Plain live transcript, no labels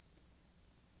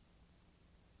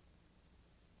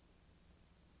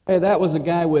Hey, that was a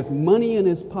guy with money in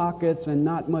his pockets and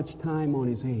not much time on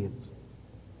his hands.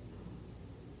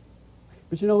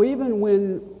 But even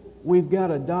when we've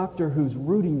got a doctor who's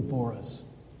rooting for us,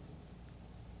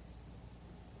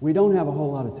 we don't have a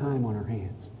whole lot of time on our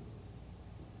hands.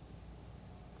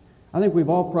 I think we've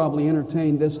all probably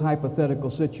entertained this hypothetical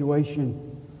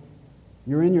situation.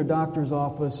 You're in your doctor's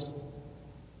office,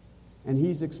 and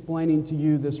he's explaining to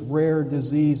you this rare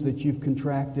disease that you've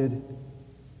contracted.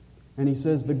 And he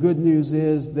says the good news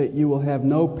is that you will have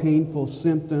no painful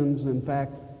symptoms. In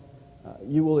fact,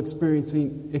 you will experience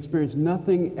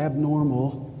nothing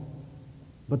abnormal.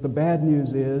 But the bad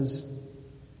news is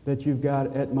that you've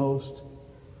got at most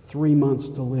 3 months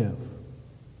to live.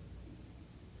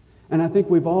 And I think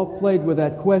we've all played with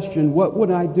that question, what would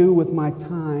I do with my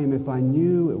time if I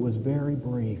knew it was very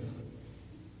brief?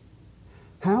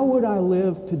 How would I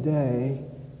live today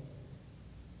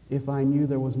if I knew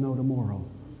there was no tomorrow?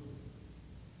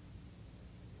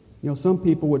 Some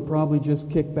people would probably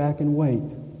just kick back and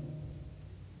wait.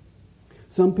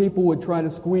 Some people would try to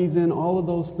squeeze in all of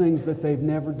those things that they've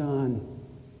never done.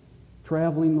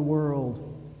 Traveling the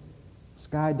world,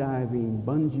 skydiving,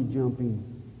 bungee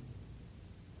jumping.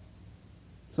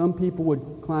 Some people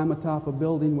would climb atop a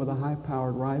building with a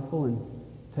high-powered rifle and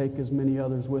take as many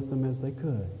others with them as they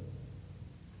could.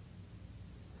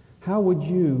 How would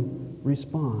you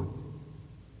respond?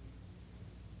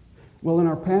 Well, in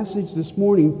our passage this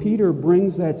morning, Peter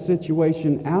brings that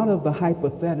situation out of the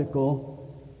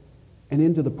hypothetical and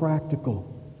into the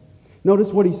practical.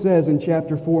 Notice what he says in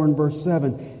chapter 4 and verse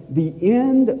 7. The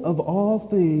end of all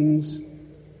things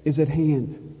is at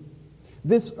hand.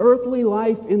 This earthly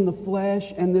life in the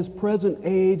flesh and this present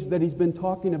age that he's been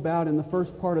talking about in the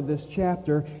first part of this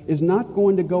chapter is not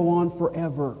going to go on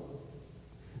forever.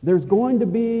 There's going to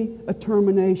be a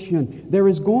termination. There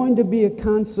is going to be a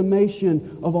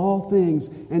consummation of all things.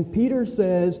 And Peter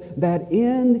says that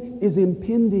end is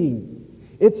impending.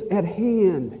 It's at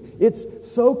hand. It's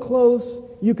so close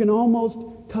you can almost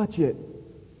touch it.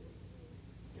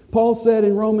 Paul said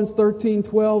in Romans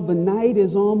 13:12, the night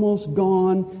is almost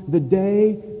gone, the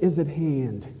day is at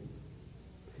hand.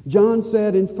 John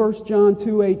said in 1 John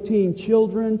 2:18,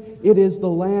 children, it is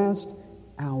the last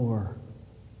hour.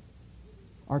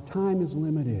 Our time is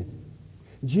limited.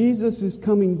 Jesus is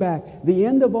coming back. The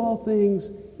end of all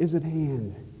things is at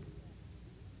hand.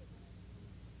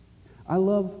 I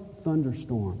love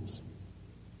thunderstorms.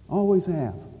 Always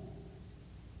have.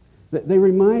 They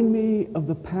remind me of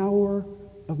the power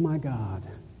of my God.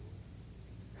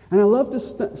 And I love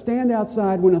to stand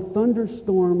outside when a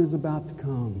thunderstorm is about to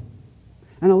come.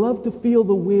 And I love to feel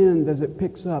the wind as it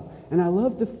picks up. And I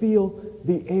love to feel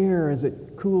the air as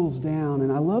it cools down.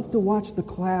 And I love to watch the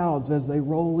clouds as they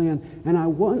roll in. And I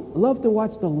love to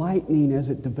watch the lightning as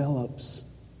it develops.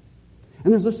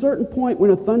 And there's a certain point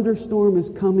when a thunderstorm is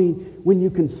coming when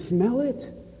you can smell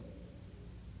it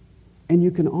and you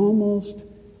can almost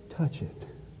touch it.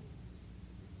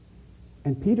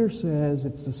 And Peter says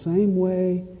it's the same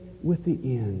way with the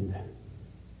end.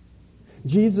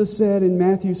 Jesus said in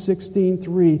Matthew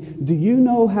 16:3, do you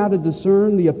know how to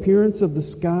discern the appearance of the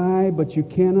sky, but you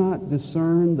cannot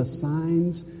discern the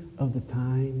signs of the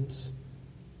times?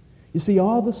 You see,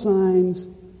 all the signs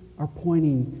are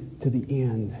pointing to the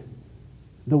end.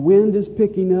 The wind is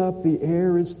picking up, the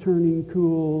air is turning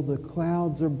cool, the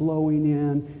clouds are blowing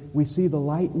in. We see the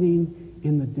lightning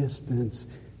in the distance.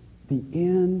 The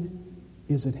end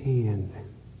is at hand.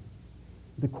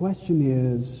 The question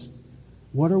is,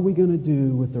 what are we going to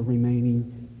do with the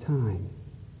remaining time?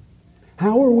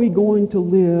 How are we going to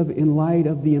live in light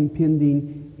of the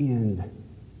impending end?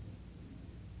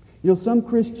 Some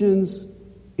Christians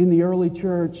in the early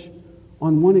church,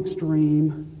 on one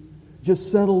extreme,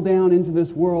 just settled down into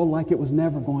this world like it was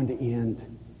never going to end.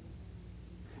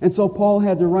 And so Paul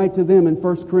had to write to them in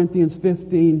 1 Corinthians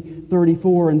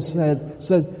 15:34 and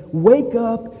says, wake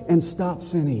up and stop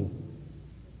sinning.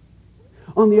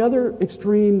 On the other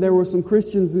extreme, there were some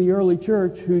Christians in the early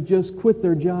church who just quit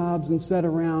their jobs and sat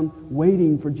around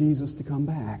waiting for Jesus to come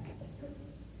back.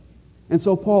 And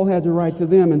so Paul had to write to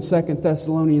them in 2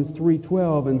 Thessalonians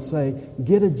 3:12 and say,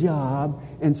 get a job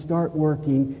and start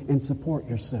working and support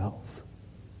yourself.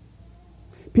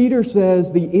 Peter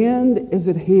says the end is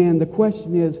at hand. The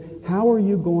question is, how are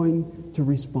you going to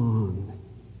respond?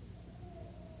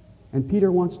 And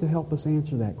Peter wants to help us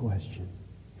answer that question.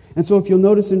 And so if you'll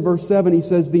notice in verse 7, he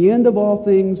says, the end of all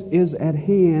things is at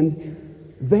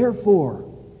hand. Therefore,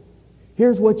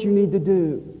 here's what you need to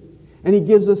do. And he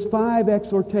gives us 5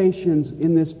 exhortations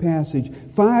in this passage.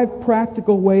 5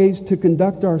 practical ways to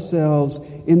conduct ourselves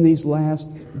in these last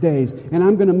days. And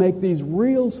I'm going to make these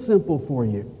real simple for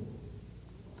you.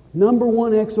 Number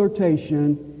one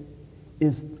exhortation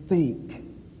is think.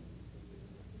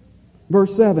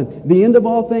 Verse 7, the end of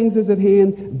all things is at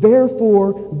hand,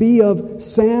 therefore be of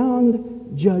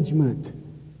sound judgment.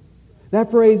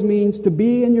 That phrase means to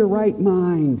be in your right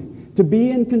mind, to be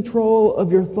in control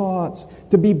of your thoughts,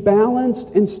 to be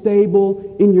balanced and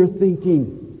stable in your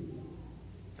thinking.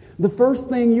 The first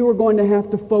thing you are going to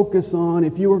have to focus on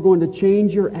if you are going to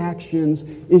change your actions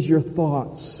is your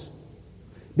thoughts.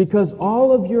 Because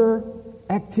all of your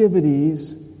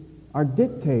activities are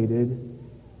dictated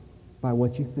by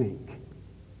what you think.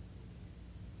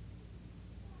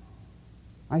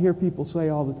 I hear people say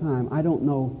all the time, I don't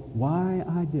know why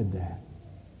I did that.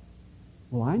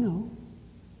 Well, I know.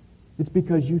 It's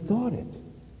because you thought it.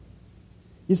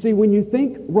 You see, when you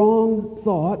think wrong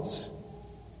thoughts,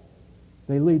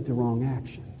 they lead to wrong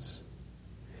actions.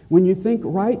 When you think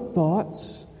right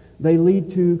thoughts, they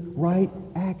lead to right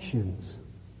actions.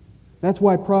 That's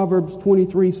why Proverbs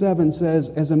 23:7 says,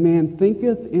 as a man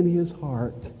thinketh in his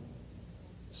heart,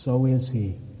 so is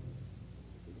he.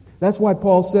 That's why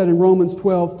Paul said in Romans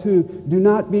 12:2, do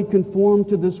not be conformed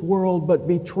to this world, but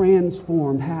be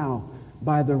transformed. How?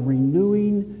 By the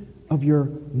renewing of your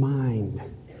mind.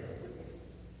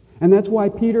 And that's why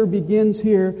Peter begins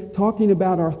here talking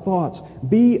about our thoughts.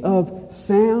 Be of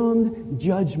sound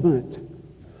judgment.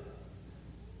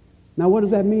 Now, what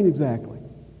does that mean exactly?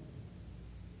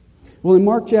 Well, in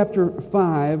Mark chapter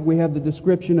 5, we have the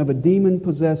description of a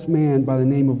demon-possessed man by the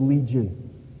name of Legion.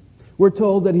 We're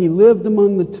told that he lived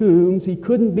among the tombs, he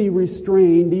couldn't be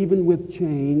restrained even with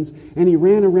chains, and he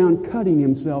ran around cutting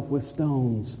himself with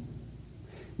stones.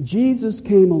 Jesus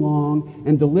came along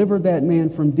and delivered that man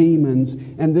from demons,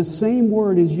 and this same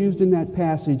word is used in that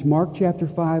passage, Mark chapter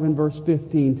 5 and verse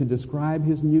 15, to describe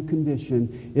his new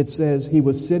condition. It says he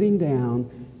was sitting down,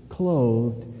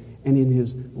 clothed, and in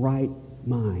his right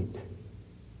mind.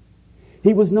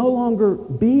 He was no longer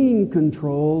being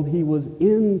controlled, he was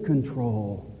in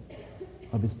control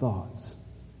of his thoughts.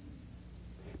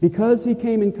 Because he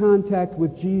came in contact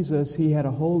with Jesus, he had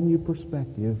a whole new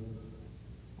perspective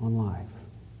on life.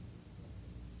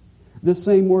 This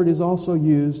same word is also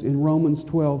used in Romans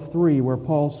 12:3, where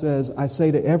Paul says, I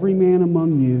say to every man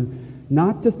among you,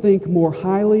 not to think more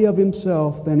highly of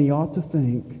himself than he ought to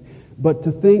think, but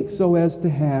to think so as to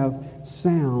have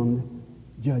sound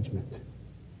judgment.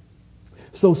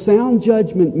 So sound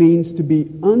judgment means to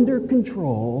be under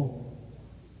control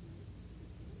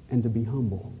and to be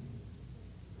humble.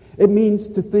 It means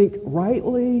to think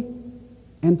rightly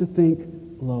and to think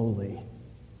lowly.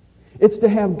 It's to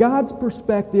have God's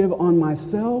perspective on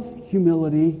myself,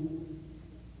 humility,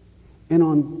 and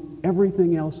on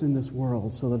everything else in this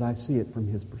world so that I see it from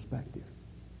His perspective.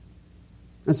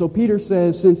 And so Peter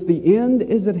says, since the end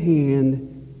is at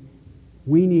hand,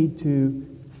 we need to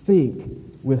think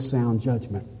with sound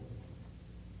judgment.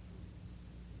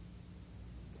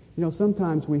 You know,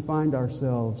 sometimes we find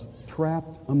ourselves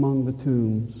trapped among the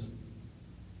tombs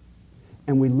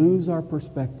and we lose our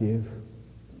perspective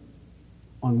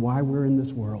on why we're in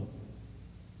this world.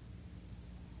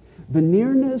 The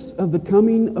nearness of the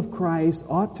coming of Christ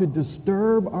ought to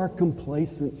disturb our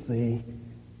complacency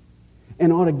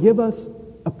and ought to give us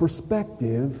a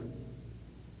perspective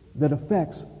that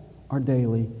affects our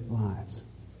daily lives.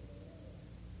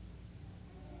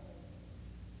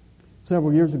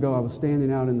 Several years ago, I was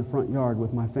standing out in the front yard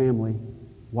with my family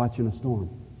watching a storm.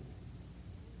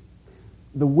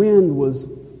 The wind was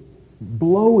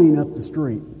blowing up the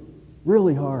street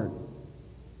really hard.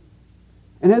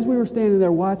 And as we were standing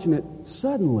there watching it,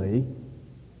 suddenly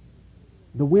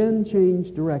the wind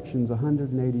changed directions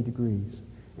 180 degrees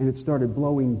and it started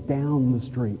blowing down the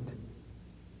street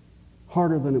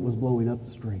harder than it was blowing up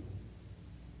the street.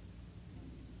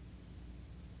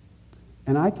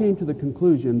 And I came to the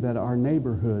conclusion that our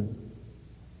neighborhood,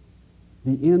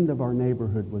 the end of our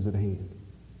neighborhood was at hand.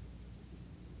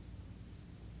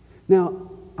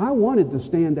 Now, I wanted to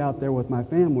stand out there with my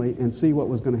family and see what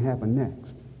was going to happen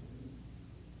next.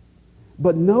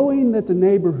 But knowing that the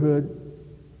neighborhood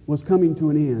was coming to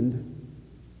an end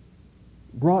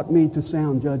brought me to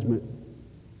sound judgment.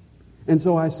 And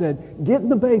so I said, get in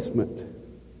the basement.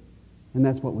 And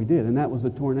that's what we did. And that was a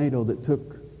tornado that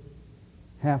took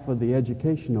half of the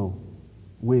educational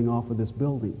wing off of this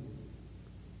building.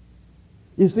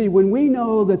 You see, when we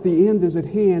know that the end is at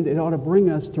hand, it ought to bring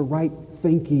us to right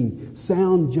thinking,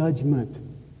 sound judgment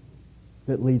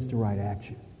that leads to right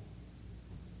action.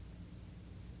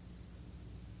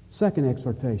 Second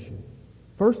exhortation.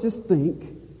 First is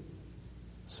think.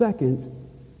 Second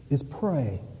is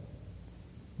pray.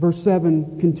 Verse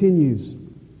 7 continues,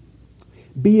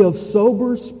 be of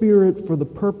sober spirit for the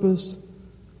purpose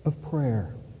of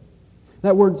prayer.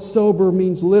 That word sober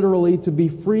means literally to be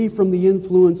free from the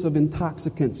influence of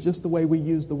intoxicants, just the way we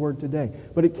use the word today.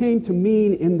 But it came to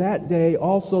mean in that day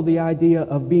also the idea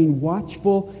of being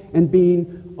watchful and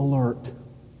being alert.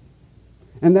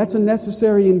 And that's a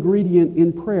necessary ingredient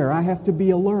in prayer. I have to be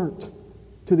alert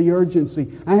to the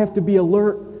urgency. I have to be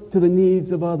alert to the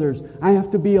needs of others. I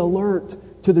have to be alert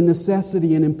to the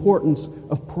necessity and importance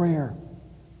of prayer.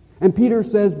 And Peter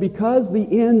says, because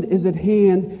the end is at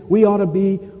hand, we ought to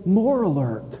be more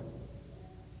alert.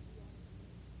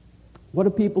 What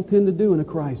do people tend to do in a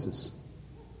crisis?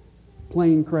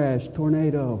 Plane crash,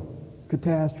 tornado,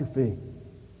 catastrophe.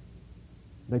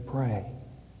 They pray.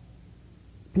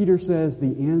 Peter says the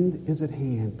end is at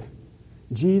hand.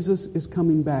 Jesus is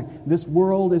coming back. This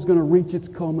world is going to reach its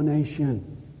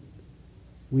culmination.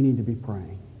 We need to be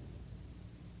praying.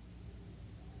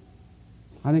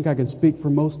 I think I can speak for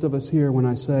most of us here when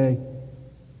I say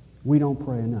we don't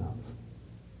pray enough.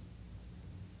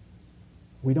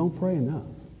 We don't pray enough.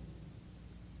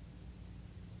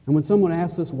 And when someone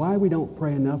asks us why we don't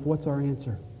pray enough, what's our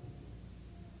answer?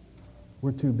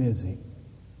 We're too busy.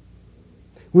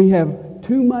 We have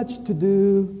too much to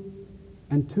do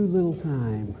and too little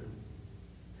time.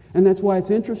 And that's why it's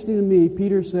interesting to me,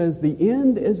 Peter says, the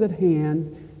end is at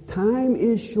hand, time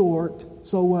is short,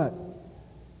 so what?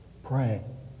 Pray.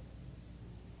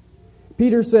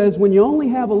 Peter says, when you only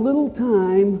have a little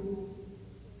time,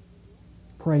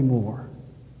 pray more.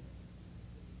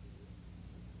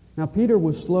 Now, Peter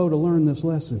was slow to learn this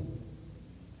lesson.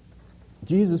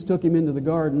 Jesus took him into the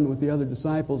garden with the other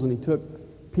disciples, and he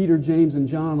took Peter, James, and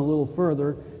John a little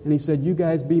further, and he said, you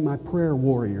guys be my prayer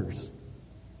warriors.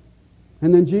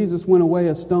 And then Jesus went away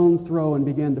a stone's throw and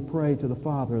began to pray to the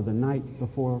Father the night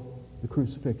before the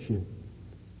crucifixion.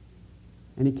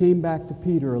 And he came back to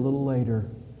Peter a little later,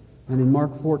 and in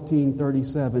Mark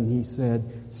 14:37 he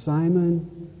said,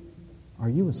 Simon, are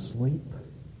you asleep?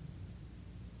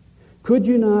 Could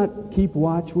you not keep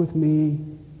watch with me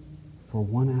for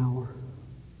 1 hour?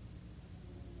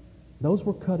 Those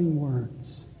were cutting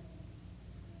words.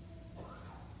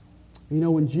 You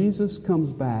know, when Jesus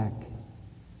comes back,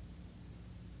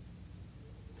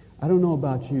 I don't know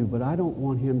about you, but I don't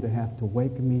want him to have to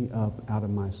wake me up out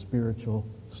of my spiritual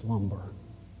slumber.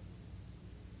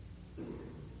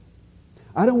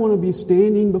 I don't want to be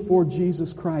standing before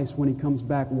Jesus Christ when he comes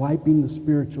back, wiping the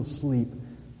spiritual sleep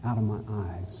out of my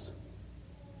eyes.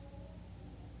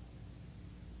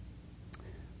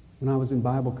 When I was in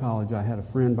Bible college, I had a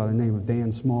friend by the name of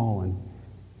Dan Small, and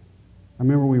I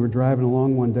remember we were driving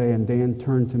along one day, and Dan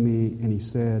turned to me and he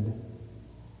said,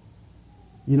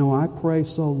 you know, I pray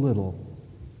so little.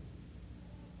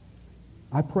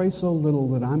 I pray so little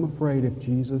that I'm afraid if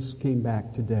Jesus came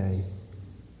back today,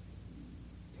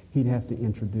 he'd have to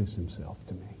introduce himself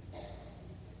to me.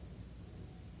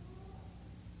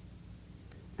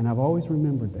 And I've always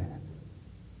remembered that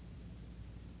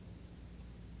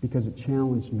because it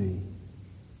challenged me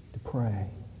to pray.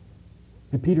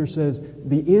 And Peter says,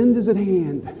 the end is at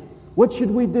hand. What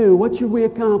should we do? What should we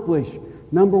accomplish?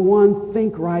 Number one,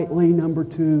 think rightly. Number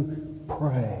two,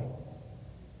 pray.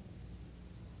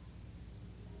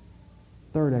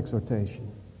 Third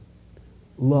exhortation,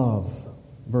 love.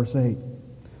 Verse 8.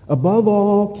 Above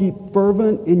all, keep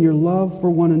fervent in your love for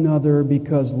one another,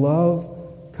 because love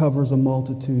covers a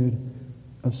multitude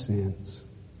of sins.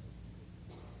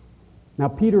 Now,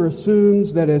 Peter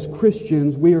assumes that as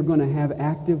Christians, we are going to have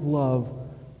active love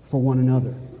for one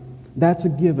another. That's a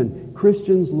given.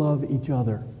 Christians love each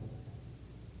other.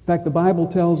 In fact, the Bible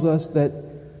tells us that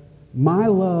my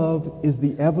love is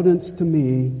the evidence to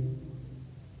me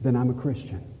that I'm a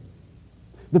Christian.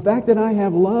 The fact that I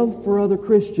have love for other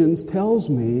Christians tells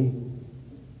me,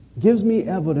 gives me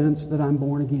evidence that I'm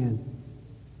born again.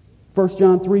 1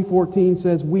 John 3:14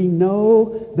 says, we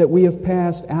know that we have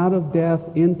passed out of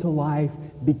death into life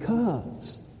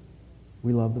because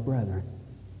we love the brethren.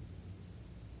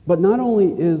 But not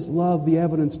only is love the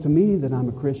evidence to me that I'm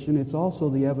a Christian, it's also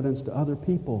the evidence to other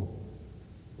people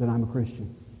that I'm a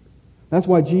Christian. That's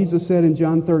why Jesus said in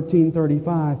John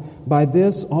 13:35, by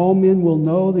this all men will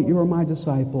know that you are my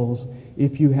disciples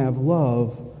if you have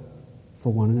love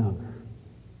for one another.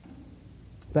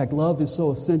 In fact, love is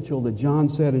so essential that John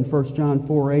said in 1 John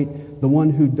 4:8, the one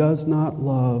who does not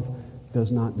love does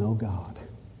not know God.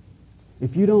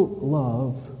 If you don't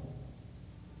love,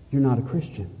 you're not a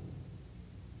Christian.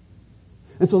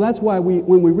 And so that's why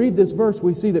when we read this verse,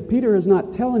 we see that Peter is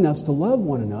not telling us to love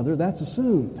one another. That's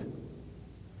assumed.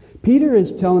 Peter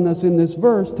is telling us in this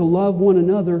verse to love one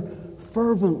another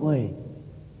fervently.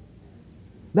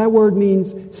 That word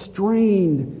means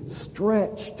strained,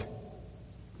 stretched.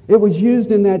 It was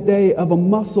used in that day of a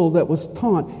muscle that was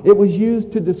taut. It was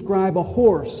used to describe a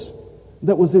horse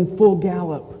that was in full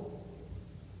gallop.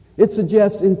 It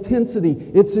suggests intensity.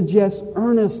 It suggests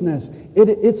earnestness.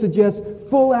 It suggests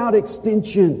full-out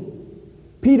extension.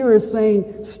 Peter is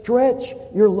saying, stretch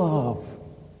your love.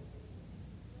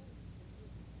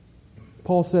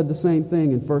 Paul said the same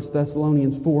thing in 1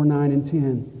 Thessalonians 4, 9, and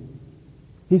 10.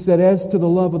 He said, as to the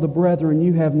love of the brethren,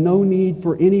 you have no need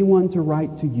for anyone to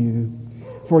write to you.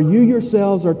 For you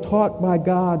yourselves are taught by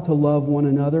God to love one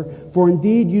another. For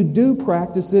indeed you do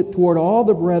practice it toward all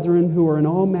the brethren who are in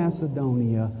all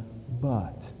Macedonia.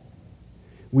 But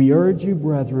we urge you,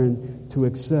 brethren, to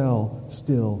excel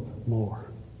still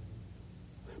more.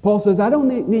 Paul says, I don't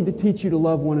need to teach you to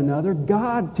love one another.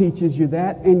 God teaches you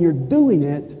that, and you're doing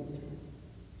it.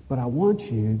 But I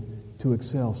want you to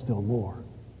excel still more.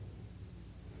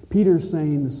 Peter's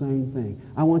saying the same thing.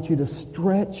 I want you to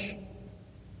stretch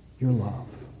your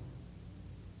love.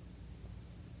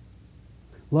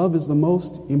 Love is the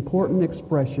most important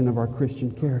expression of our Christian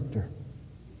character.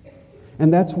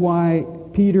 And that's why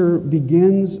Peter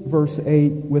begins verse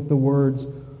 8 with the words,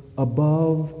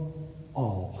 above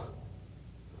all.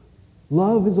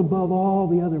 Love is above all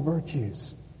the other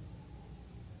virtues.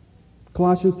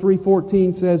 Colossians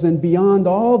 3:14 says, and beyond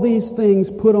all these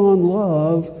things put on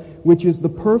love, which is the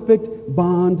perfect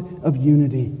bond of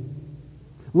unity.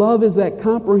 Love is that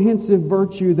comprehensive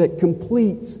virtue that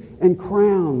completes and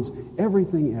crowns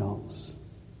everything else.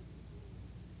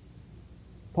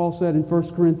 Paul said in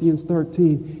 1 Corinthians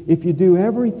 13, if you do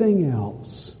everything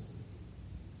else,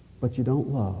 but you don't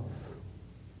love,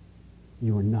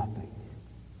 you are nothing.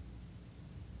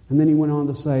 And then he went on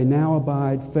to say, now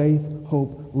abide faith,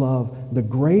 hope, love. The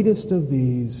greatest of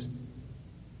these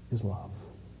is love.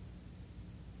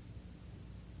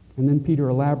 And then Peter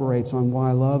elaborates on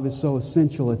why love is so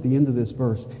essential at the end of this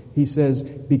verse. He says,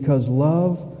 because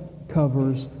love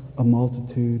covers a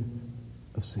multitude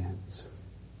of sins.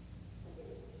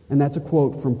 And that's a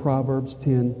quote from Proverbs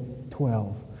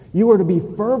 10:12. You are to be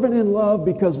fervent in love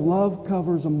because love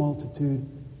covers a multitude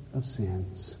of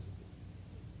sins.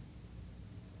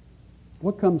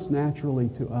 What comes naturally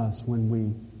to us when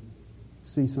we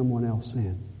see someone else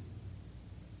sin?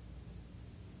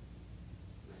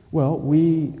 Well,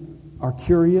 we are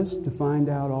curious to find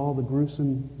out all the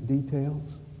gruesome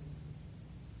details.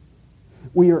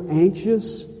 We are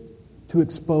anxious to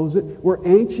expose it. We're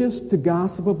anxious to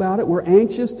gossip about it. We're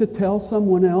anxious to tell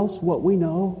someone else what we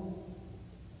know.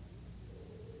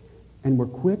 And we're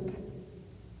quick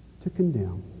to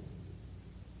condemn.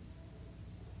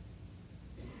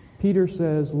 Peter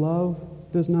says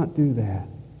love does not do that.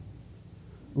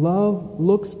 Love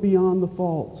looks beyond the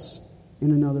faults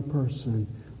in another person.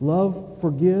 Love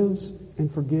forgives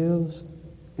and forgives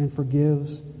and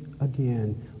forgives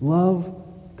again. Love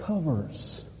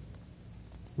covers.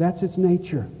 That's its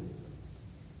nature.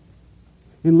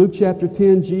 In Luke chapter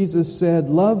 10, Jesus said,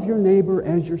 love your neighbor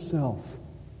as yourself.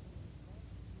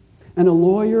 And a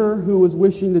lawyer who was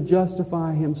wishing to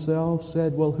justify himself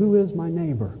said, well, who is my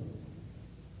neighbor?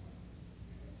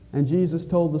 And Jesus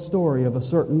told the story of a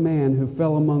certain man who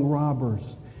fell among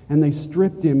robbers. And they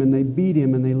stripped him and they beat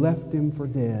him and they left him for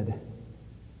dead.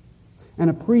 And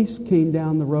a priest came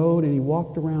down the road and he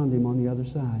walked around him on the other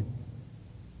side.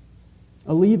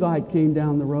 A Levite came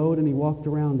down the road and he walked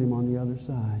around him on the other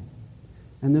side.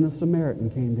 And then a Samaritan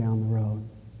came down the road.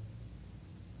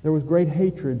 There was great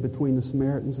hatred between the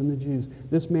Samaritans and the Jews.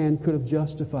 This man could have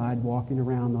justified walking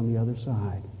around on the other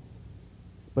side.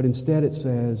 But instead it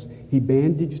says, he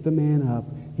bandaged the man up,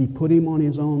 he put him on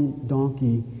his own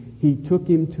donkey, he took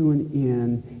him to an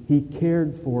inn, he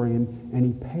cared for him, and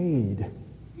he paid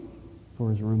for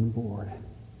his room and board.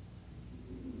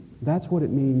 That's what it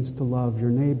means to love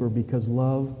your neighbor, because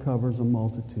love covers a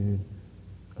multitude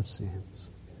of sins.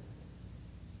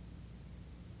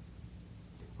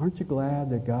 Aren't you glad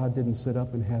that God didn't sit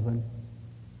up in heaven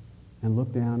and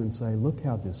look down and say, look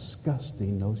how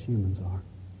disgusting those humans are?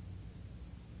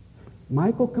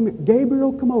 Michael, come here.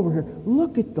 Gabriel, come over here.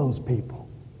 Look at those people.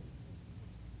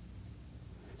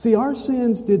 See, our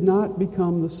sins did not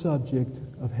become the subject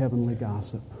of heavenly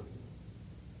gossip.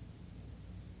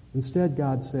 Instead,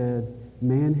 God said,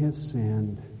 man has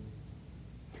sinned.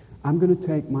 I'm going to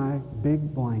take my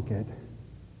big blanket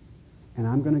and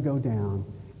I'm going to go down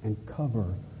and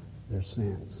cover their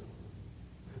sins.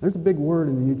 There's a big word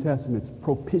in the New Testament. It's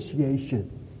propitiation.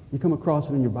 You come across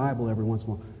it in your Bible every once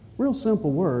in a while. Real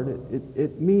simple word.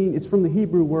 It's from the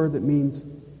Hebrew word that means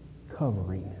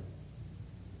covering.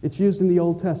 It's used in the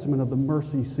Old Testament of the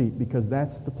mercy seat because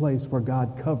that's the place where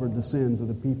God covered the sins of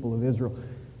the people of Israel.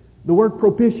 The word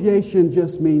propitiation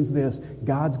just means this: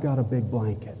 God's got a big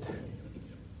blanket.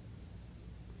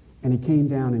 And He came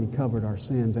down and He covered our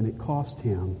sins, and it cost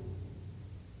Him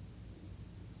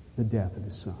the death of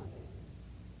His Son.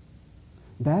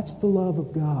 That's the love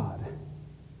of God.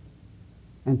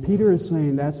 And Peter is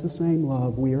saying that's the same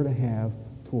love we are to have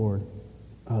toward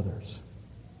others.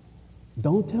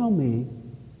 Don't tell me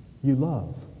you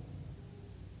love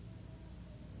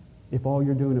if all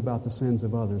you're doing about the sins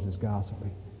of others is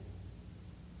gossiping.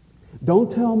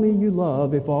 Don't tell me you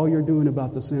love if all you're doing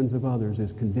about the sins of others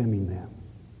is condemning them.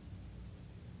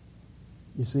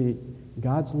 You see,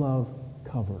 God's love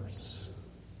covers.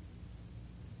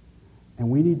 And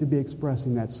we need to be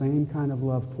expressing that same kind of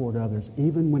love toward others,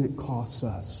 even when it costs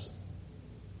us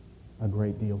a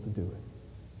great deal to do it.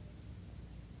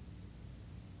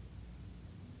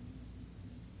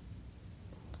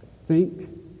 Think,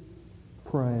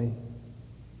 pray,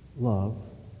 love.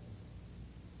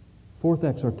 Fourth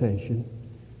exhortation,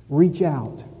 reach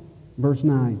out. Verse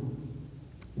 9.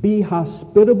 Be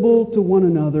hospitable to one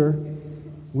another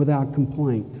without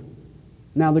complaint.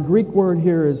 Now the Greek word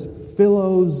here is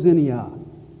philoxenia.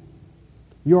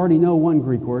 You already know one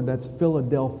Greek word, that's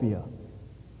Philadelphia.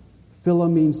 Phila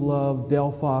means love,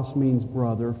 Delphos means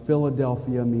brother,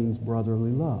 Philadelphia means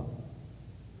brotherly love.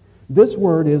 This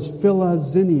word is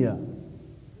philoxenia.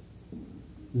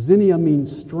 Xenia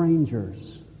means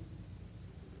strangers.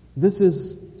 This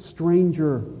is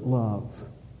stranger love.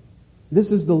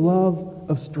 This is the love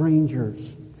of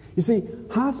strangers. You see,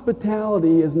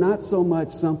 hospitality is not so much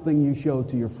something you show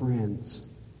to your friends.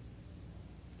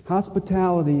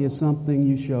 Hospitality is something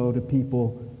you show to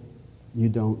people you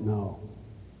don't know.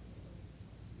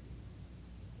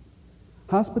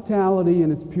 Hospitality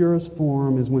in its purest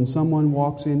form is when someone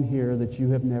walks in here that you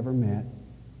have never met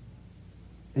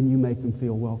and you make them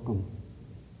feel welcome.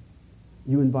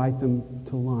 You invite them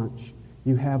to lunch.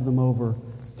 You have them over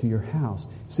to your house.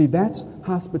 See, that's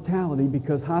hospitality,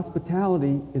 because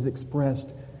hospitality is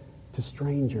expressed to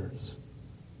strangers.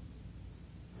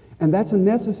 And that's a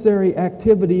necessary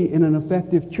activity in an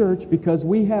effective church, because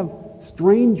we have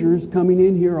strangers coming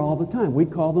in here all the time. We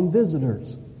call them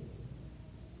visitors.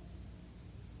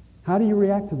 How do you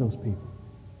react to those people?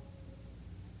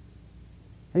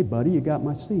 Hey, buddy, you got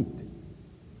my seat.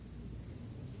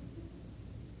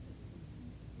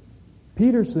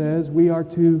 Peter says we are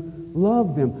to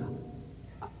love them.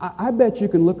 I bet you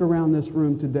can look around this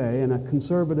room today, and a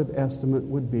conservative estimate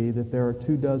would be that there are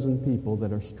 24 people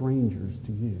that are strangers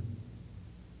to you.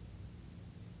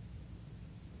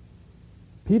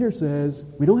 Peter says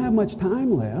we don't have much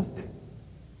time left,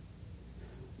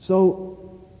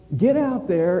 so get out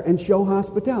there and show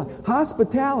hospitality.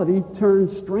 Hospitality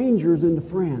turns strangers into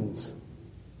friends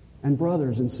and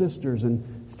brothers and sisters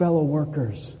and fellow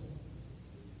workers.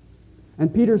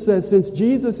 And Peter says, since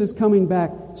Jesus is coming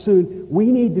back soon,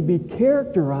 we need to be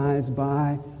characterized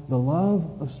by the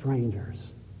love of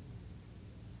strangers.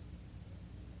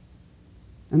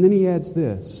 And then he adds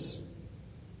this,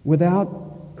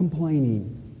 without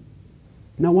complaining.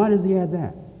 Now, why does he add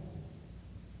that?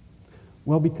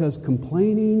 Well, because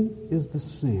complaining is the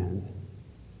sin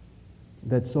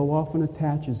that so often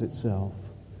attaches itself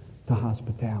to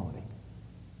hospitality.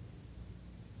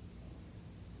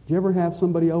 Do you ever have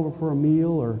somebody over for a meal,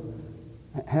 or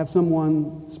have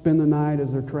someone spend the night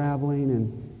as they're traveling,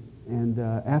 and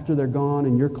after they're gone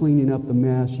and you're cleaning up the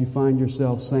mess, you find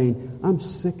yourself saying, I'm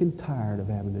sick and tired of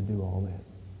having to do all that.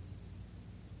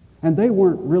 And they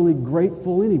weren't really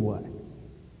grateful anyway.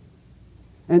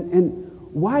 And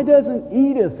why doesn't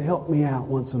Edith help me out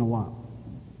once in a while?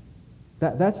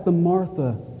 That's the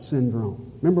Martha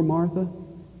syndrome. Remember Martha?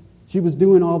 She was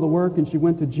doing all the work, and she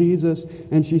went to Jesus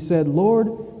and she said,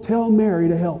 Lord, tell Mary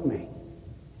to help me.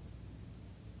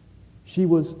 She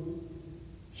was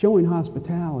showing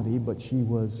hospitality, but she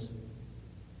was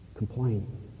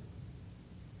complaining.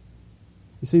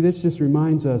 You see, this just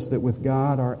reminds us that with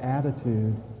God, our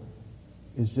attitude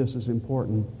is just as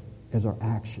important as our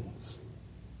actions.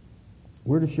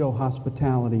 We're to show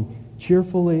hospitality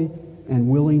cheerfully and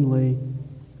willingly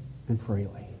and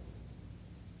freely.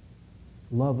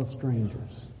 Love of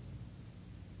strangers.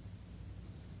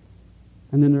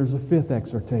 And then there's a fifth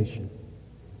exhortation,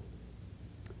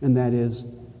 and that is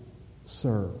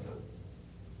serve.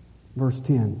 Verse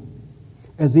 10.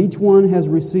 As each one has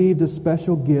received a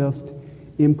special gift,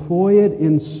 employ it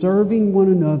in serving one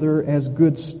another as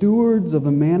good stewards of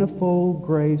the manifold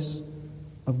grace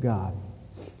of God.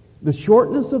 The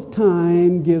shortness of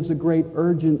time gives a great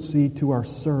urgency to our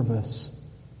service.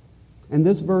 And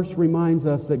this verse reminds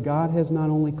us that God has not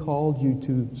only called you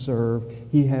to serve,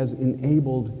 He has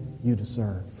enabled you to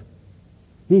serve.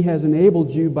 He has enabled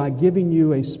you by giving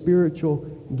you a spiritual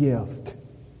gift.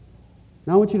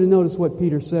 Now I want you to notice what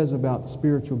Peter says about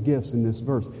spiritual gifts in this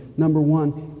verse. Number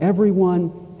one,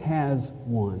 everyone has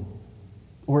one,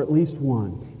 or at least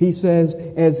one. He says,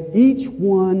 as each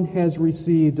one has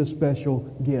received a special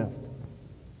gift.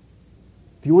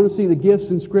 If you want to see the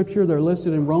gifts in Scripture, they're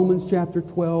listed in Romans chapter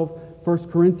 12,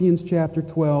 1 Corinthians chapter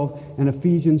 12, and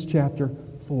Ephesians chapter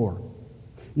 4.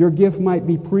 Your gift might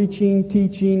be preaching,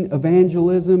 teaching,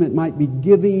 evangelism. It might be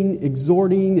giving,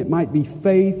 exhorting. It might be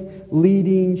faith,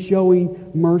 leading,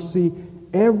 showing mercy.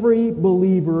 Every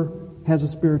believer has a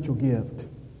spiritual gift.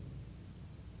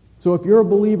 So if you're a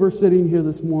believer sitting here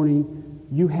this morning,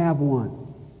 you have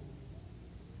one.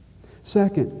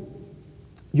 Second,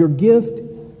 your gift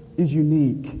is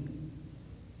unique.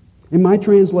 In my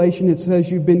translation, it says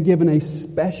you've been given a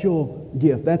special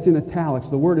gift. That's in italics.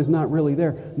 The word is not really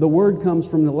there. The word comes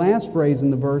from the last phrase in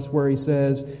the verse where he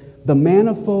says, the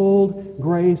manifold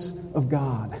grace of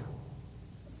God.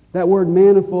 That word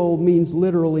manifold means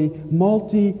literally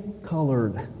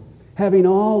multicolored, having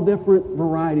all different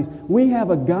varieties. We have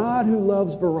a God who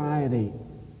loves variety.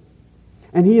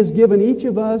 And He has given each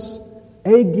of us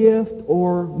a gift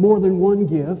or more than one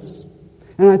gift.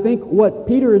 And I think what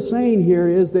Peter is saying here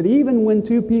is that even when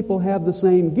two people have the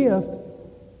same gift,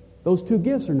 those two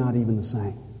gifts are not even the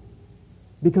same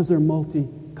because they're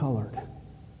multicolored.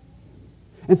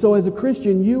 And so as a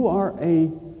Christian, you are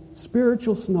a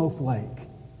spiritual snowflake.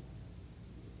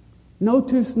 No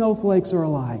two snowflakes are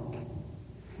alike.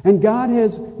 And God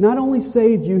has not only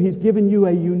saved you, He's given you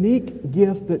a unique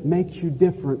gift that makes you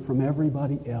different from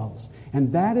everybody else.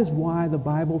 And that is why the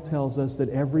Bible tells us that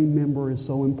every member is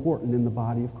so important in the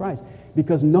body of Christ.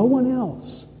 Because no one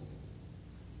else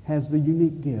has the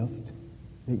unique gift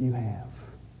that you have.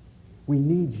 We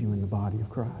need you in the body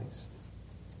of Christ.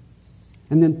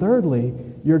 And then thirdly,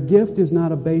 your gift is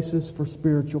not a basis for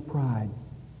spiritual pride.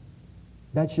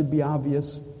 That should be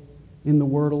obvious in the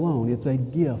word alone. It's a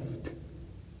gift.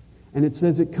 And it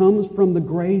says it comes from the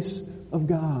grace of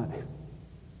God.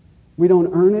 We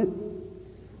don't earn it.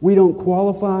 We don't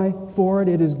qualify for it.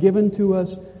 It is given to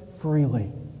us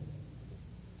freely.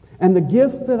 And the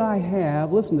gift that I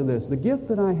have, listen to this, the gift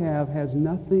that I have has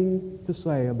nothing to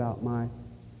say about my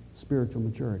spiritual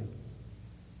maturity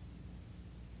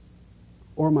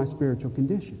or my spiritual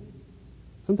condition.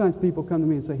 Sometimes people come to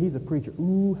me and say, he's a preacher.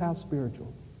 Ooh, how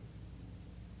spiritual.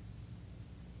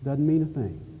 Doesn't mean a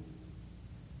thing.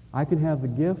 I can have the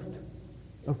gift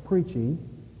of preaching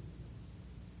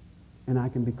and I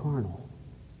can be carnal.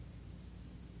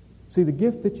 See, the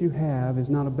gift that you have is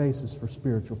not a basis for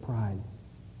spiritual pride.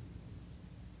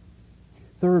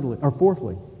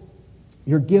 Fourthly,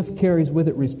 your gift carries with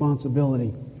it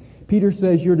responsibility. Peter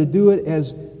says you're to do it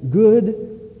as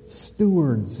good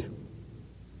stewards.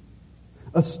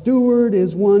 A steward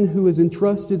is one who is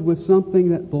entrusted with something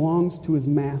that belongs to his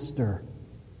master.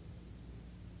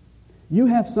 You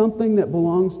have something that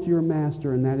belongs to your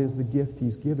master, and that is the gift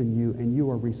he's given you, and you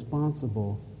are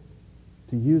responsible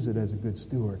to use it as a good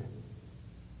steward.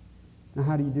 Now,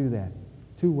 how do you do that?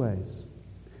 Two ways.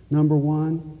 Number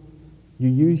one, you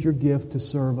use your gift to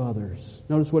serve others.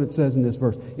 Notice what it says in this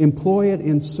verse. Employ it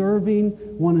in serving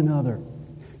one another.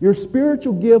 Your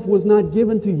spiritual gift was not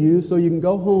given to you so you can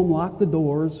go home, lock the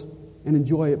doors, and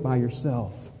enjoy it by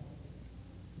yourself.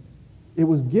 It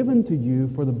was given to you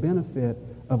for the benefit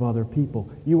of other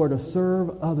people. You are to serve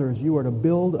others. You are to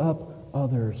build up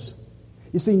others.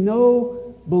 You see,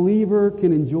 no believer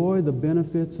can enjoy the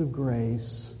benefits of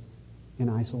grace in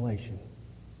isolation.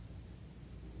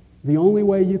 The only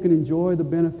way you can enjoy the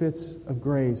benefits of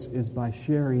grace is by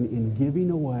sharing in giving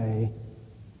away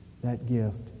that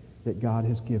gift that God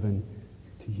has given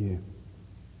to you.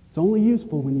 It's only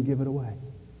useful when you give it away.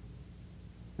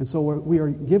 And so we are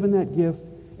given that gift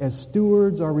as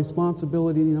stewards. Our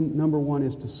responsibility, number one,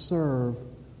 is to serve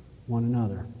one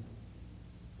another.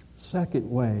 Second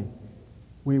way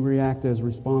we react as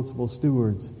responsible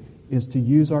stewards is to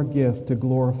use our gift to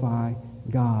glorify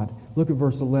God. Look at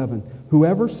verse 11.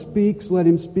 Whoever speaks, let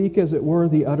him speak as it were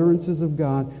the utterances of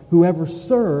God. Whoever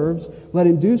serves, let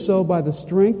him do so by the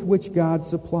strength which God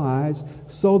supplies,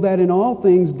 so that in all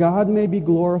things God may be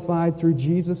glorified through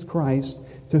Jesus Christ,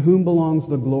 to whom belongs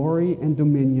the glory and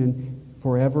dominion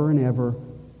forever and ever.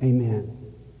 Amen.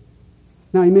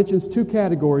 Now he mentions two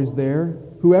categories there,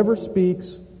 whoever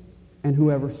speaks and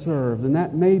whoever serves. And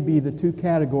that may be the two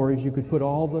categories you could put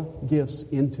all the gifts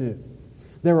into.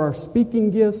 There are speaking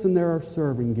gifts and there are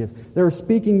serving gifts. There are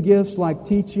speaking gifts like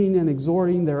teaching and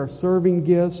exhorting. There are serving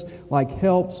gifts like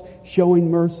helps,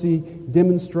 showing mercy,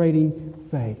 demonstrating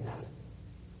faith.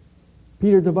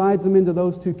 Peter divides them into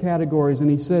those two categories, and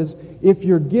he says, if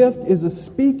your gift is a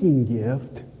speaking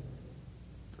gift,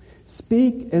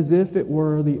 speak as if it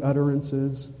were the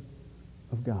utterances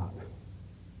of God.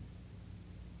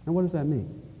 Now, what does that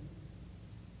mean?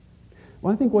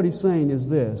 Well, I think what he's saying is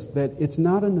this, that it's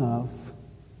not enough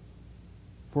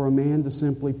for a man to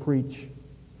simply preach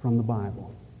from the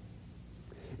Bible.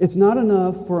 It's not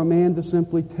enough for a man to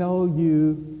simply tell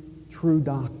you true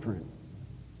doctrine.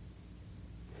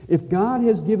 If God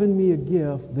has given me a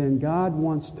gift, then God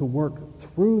wants to work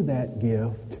through that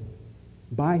gift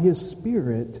by His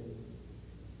Spirit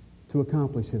to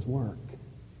accomplish His work.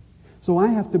 So I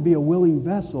have to be a willing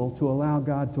vessel to allow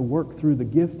God to work through the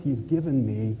gift He's given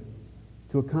me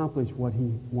to accomplish what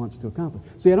He wants to accomplish.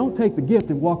 See, I don't take the gift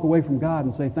and walk away from God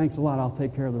and say, thanks a lot, I'll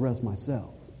take care of the rest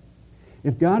myself.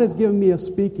 If God has given me a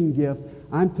speaking gift,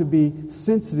 I'm to be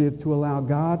sensitive to allow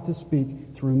God to speak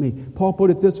through me. Paul put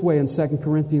it this way in 2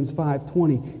 Corinthians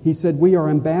 5:20. He said, we are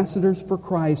ambassadors for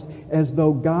Christ as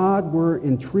though God were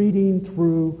entreating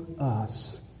through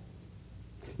us.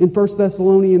 In 1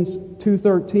 Thessalonians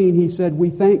 2:13, he said, we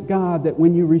thank God that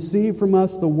when you received from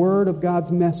us the word of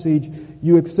God's message,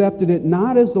 you accepted it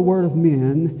not as the word of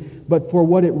men, but for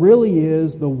what it really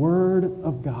is, the word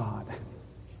of God.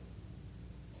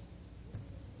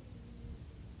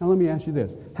 Now let me ask you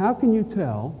this. How can you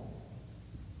tell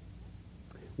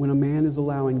when a man is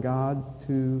allowing God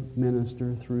to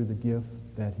minister through the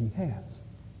gift that he has?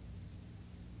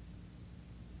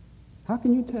 How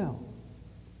can you tell?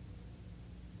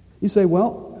 You say,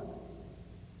 well,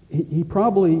 he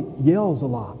probably yells a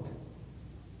lot.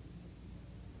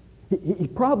 He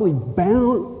probably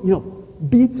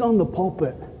beats on the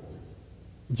pulpit,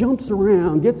 jumps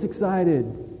around, gets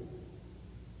excited.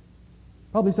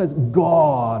 Probably says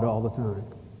God all the time.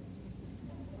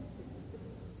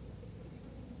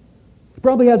 He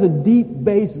probably has a deep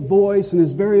bass voice and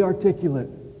is very articulate.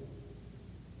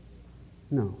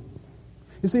 No.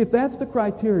 You see, if that's the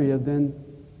criteria, then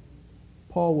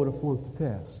Paul would have flunked the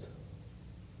test.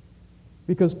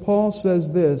 Because Paul says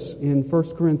this in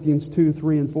 1 Corinthians 2,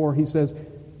 3, and 4. He says,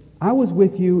 I was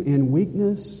with you in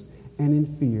weakness and in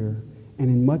fear and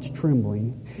in much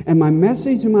trembling. And my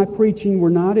message and my preaching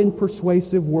were not in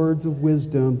persuasive words of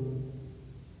wisdom,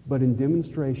 but in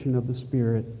demonstration of the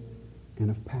Spirit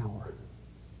and of power.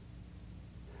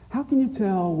 How can you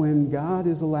tell when God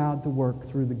is allowed to work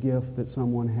through the gift that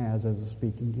someone has as a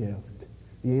speaking gift?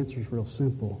 The answer is real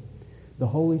simple. The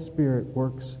Holy Spirit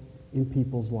works in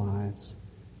people's lives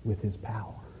with His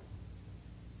power.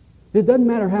 It doesn't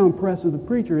matter how impressive the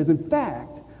preacher is. In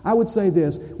fact, I would say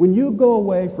this, when you go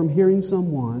away from hearing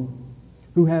someone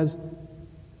who has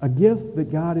a gift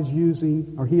that God is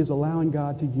using, or He is allowing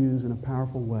God to use in a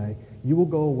powerful way, you will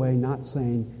go away not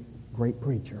saying, great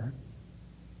preacher.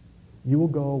 You will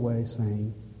go away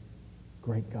saying,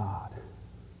 great God.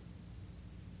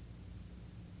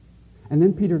 And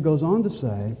then Peter goes on to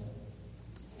say,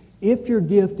 if your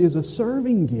gift is a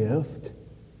serving gift,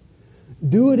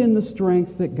 do it in the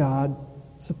strength that God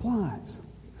supplies.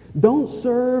 Don't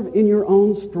serve in your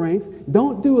own strength.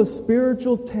 Don't do a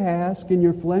spiritual task in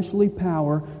your fleshly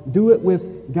power. Do it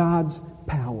with God's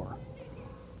power.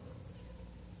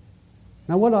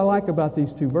 Now, what I like about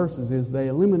these two verses is they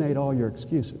eliminate all your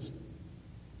excuses.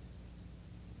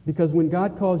 Because when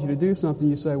God calls you to do something,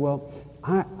 you say, well,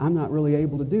 I'm not really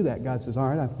able to do that. God says, all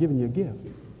right, I've given you a gift.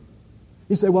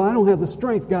 You say, well, I don't have the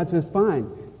strength. God says, fine,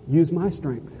 use my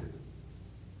strength.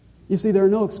 You see, there are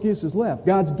no excuses left.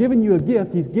 God's given you a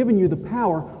gift. He's given you the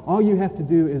power. All you have to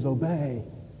do is obey.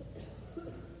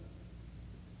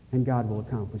 And God will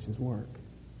accomplish His work.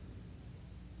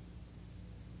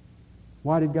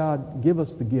 Why did God give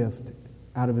us the gift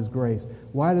out of His grace?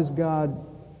 Why does God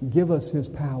give us His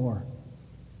power?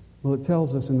 Well, it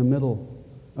tells us in the middle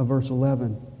of verse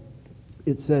 11.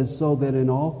 It says, so that in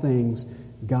all things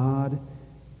God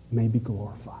may be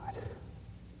glorified.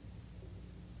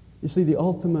 You see, the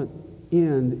ultimate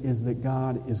end is that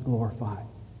God is glorified.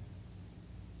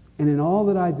 And in all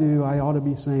that I do, I ought to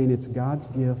be saying it's God's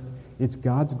gift, it's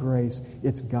God's grace,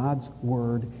 it's God's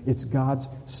word, it's God's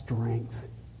strength.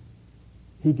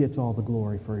 He gets all the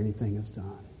glory for anything that's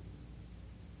done.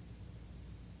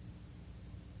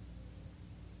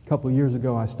 A couple of years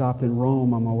ago, I stopped in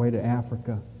Rome on my way to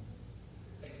Africa.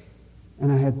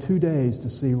 And I had 2 days to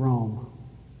see Rome.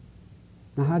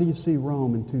 Now, how do you see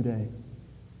Rome in 2 days?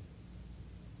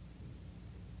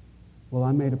 Well,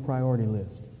 I made a priority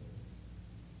list.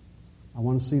 I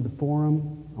want to see the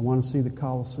Forum. I want to see the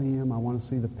Colosseum. I want to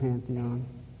see the Pantheon.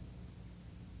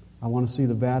 I want to see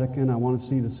the Vatican. I want to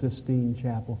see the Sistine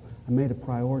Chapel. I made a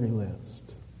priority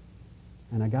list.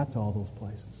 And I got to all those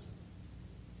places.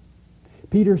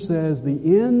 Peter says,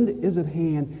 the end is at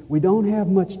hand. We don't have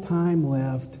much time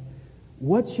left.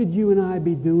 What should you and I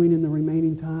be doing in the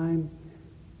remaining time?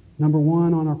 Number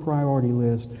one on our priority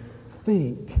list,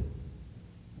 think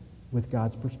with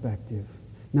God's perspective.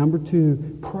 Number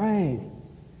two, pray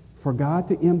for God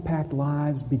to impact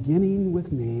lives beginning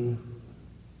with me.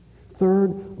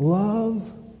 Third,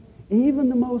 love even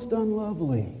the most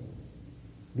unlovely,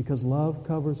 because love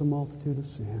covers a multitude of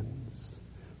sins.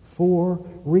 4,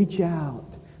 reach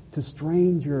out to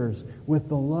strangers with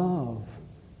the love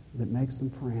that makes them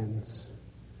friends.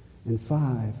 And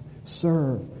 5,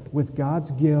 serve with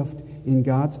God's gift in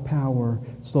God's power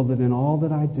so that in all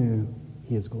that I do,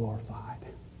 He is glorified.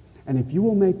 And if you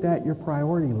will make that your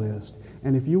priority list,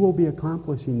 and if you will be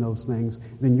accomplishing those things,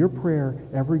 then your prayer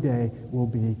every day will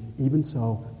be, even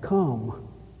so, come,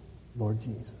 Lord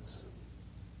Jesus.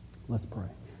 Let's pray.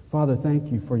 Father,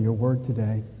 thank you for your word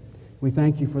today. We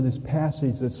thank you for this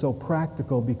passage that's so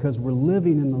practical because we're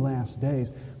living in the last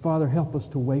days. Father, help us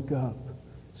to wake up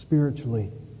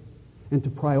spiritually and to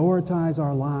prioritize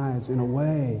our lives in a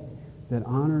way that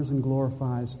honors and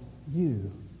glorifies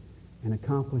you and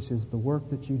accomplishes the work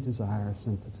that you desire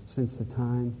since the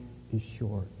time is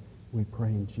short. We pray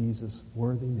in Jesus'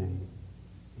 worthy name.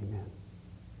 Amen.